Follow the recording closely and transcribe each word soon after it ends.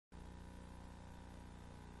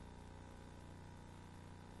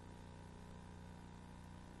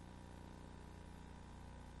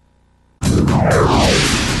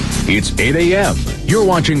It's 8 a.m. You're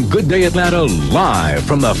watching Good Day Atlanta live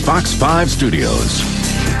from the Fox 5 studios.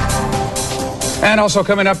 And also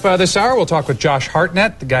coming up this hour, we'll talk with Josh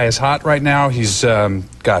Hartnett. The guy is hot right now. He's,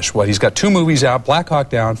 he's got 2 movies out, Black Hawk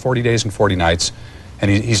Down, 40 Days and 40 Nights, and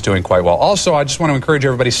he's doing quite well. Also, I just want to encourage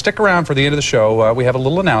everybody, stick around for the end of the show. We have a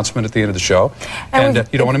little announcement at the end of the show, and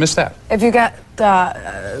you don't want to miss that. If you got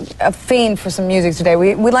a fiend for some music today,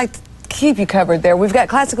 we'd like to keep you covered there. We've got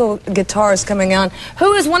classical guitarist coming on,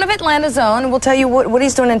 who is one of Atlanta's own, and we'll tell you what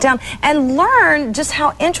he's doing in town, and learn just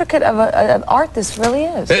how intricate of an art this really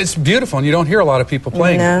is. It's beautiful, and you don't hear a lot of people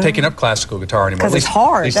taking up classical guitar anymore. Because it's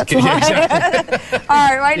hard, that's why. Exactly. All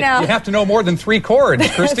right, right now. You have to know more than 3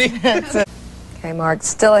 chords, Christy. Okay, Mark,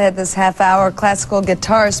 still ahead this half hour, classical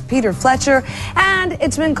guitarist Peter Fletcher, and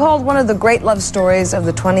it's been called one of the great love stories of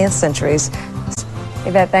the 20th centuries.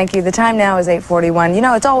 Yvette, thank you. The time now is 8:41. You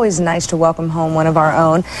know, it's always nice to welcome home one of our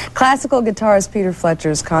own. Classical guitarist Peter Fletcher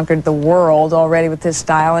has conquered the world already with his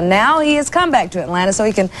style, and now he has come back to Atlanta so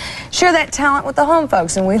he can share that talent with the home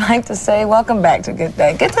folks. And we like to say, welcome back to Good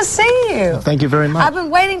Day. Good to see you. Well, thank you very much. I've been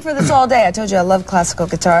waiting for this all day. I told you I love classical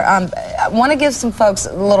guitar. I want to give some folks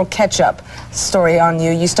a little catch-up story on you.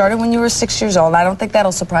 You started when you were 6 years old. I don't think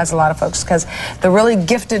that'll surprise a lot of folks because the really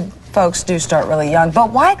gifted folks do start really young.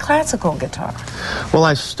 But why classical guitar? Well,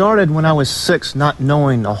 I started when I was 6, not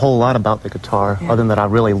knowing a whole lot about the guitar, other than that I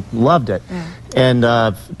really loved it. And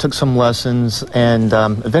took some lessons, and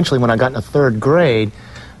eventually when I got into 3rd grade,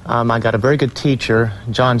 I got a very good teacher,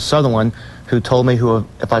 John Sutherland, who told me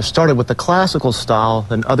if I started with the classical style,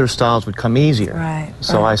 then other styles would come easier. Right.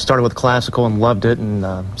 So I started with classical and loved it and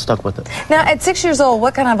stuck with it. Now, at 6 years old,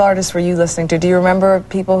 what kind of artists were you listening to? Do you remember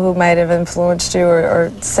people who might have influenced you,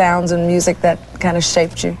 or sounds and music that kind of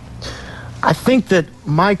shaped you? I think that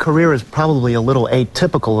my career is probably a little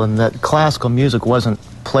atypical in that classical music wasn't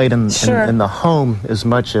played in the home as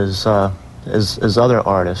much as other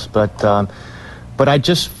artists, but I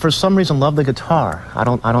just, for some reason, love the guitar. I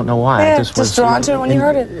don't know why. Yeah, I just was drawn to it when you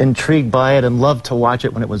heard it. Intrigued by it and loved to watch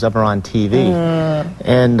it when it was ever on TV.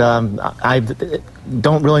 And I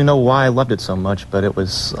don't really know why I loved it so much, but it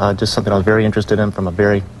was just something I was very interested in from a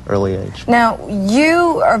very early age. Now,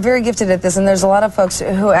 you are very gifted at this, and there's a lot of folks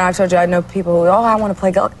who, and I told you, I know people who, I want to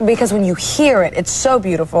play golf, because when you hear it, it's so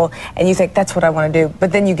beautiful, and you think, that's what I want to do.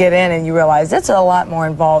 But then you get in and you realize it's a lot more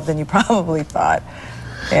involved than you probably thought.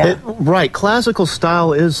 Yeah. Right. Classical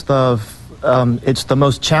style is it's the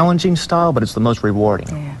most challenging style, but it's the most rewarding.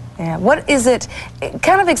 Yeah. Yeah. What is it?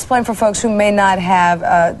 Kind of explain for folks who may not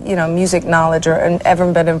have, music knowledge or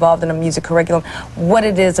ever been involved in a music curriculum, what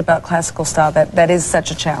it is about classical style that is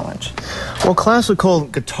such a challenge. Well, classical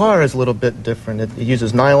guitar is a little bit different. It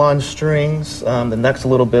uses nylon strings. The neck's a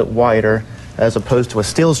little bit wider, as opposed to a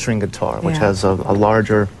steel string guitar, which has a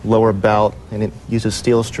larger lower belt, and it uses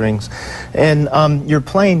steel strings. And you're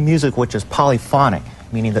playing music which is polyphonic,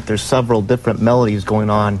 meaning that there's several different melodies going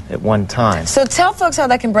on at one time. So tell folks how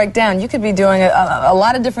that can break down. You could be doing a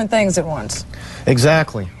lot of different things at once.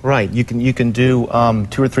 Exactly, right. You can do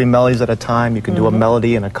 2 or 3 melodies at a time. You can do a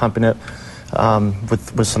melody and accompany it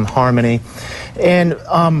with some harmony. And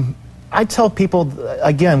I tell people,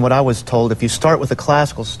 again, what I was told, if you start with a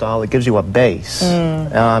classical style, it gives you a base.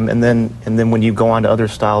 And then when you go on to other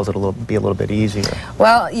styles, it'll be a little bit easier.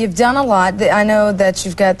 Well, you've done a lot. I know that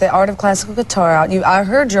you've got the Art of Classical Guitar out. I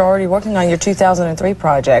heard you're already working on your 2003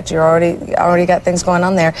 project. You're already got things going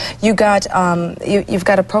on there. You've got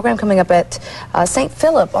a program coming up at St.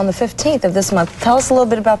 Philip on the 15th of this month. Tell us a little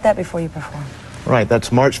bit about that before you perform. Right,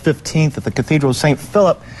 that's March 15th at the Cathedral of St.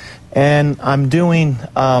 Philip. And I'm doing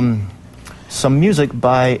some music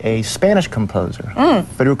by a Spanish composer,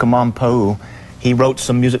 Federico Mompou. He wrote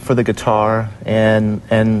some music for the guitar, and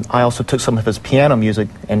I also took some of his piano music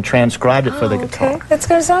and transcribed it for the guitar. Okay, that's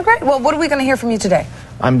going to sound great. Well, what are we going to hear from you today?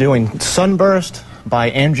 I'm doing Sunburst by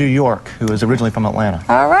Andrew York, who is originally from Atlanta.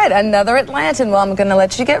 All right, another Atlantan. Well, I'm going to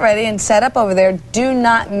let you get ready and set up over there. Do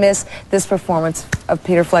not miss this performance of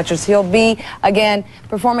Peter Fletcher's. He'll be, again,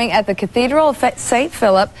 performing at the Cathedral of St.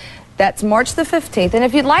 Philip. That's March the 15th. And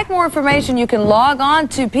if you'd like more information, you can log on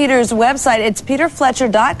to Peter's website. It's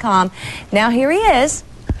peterfletcher.com. Now here he is,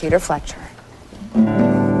 Peter Fletcher.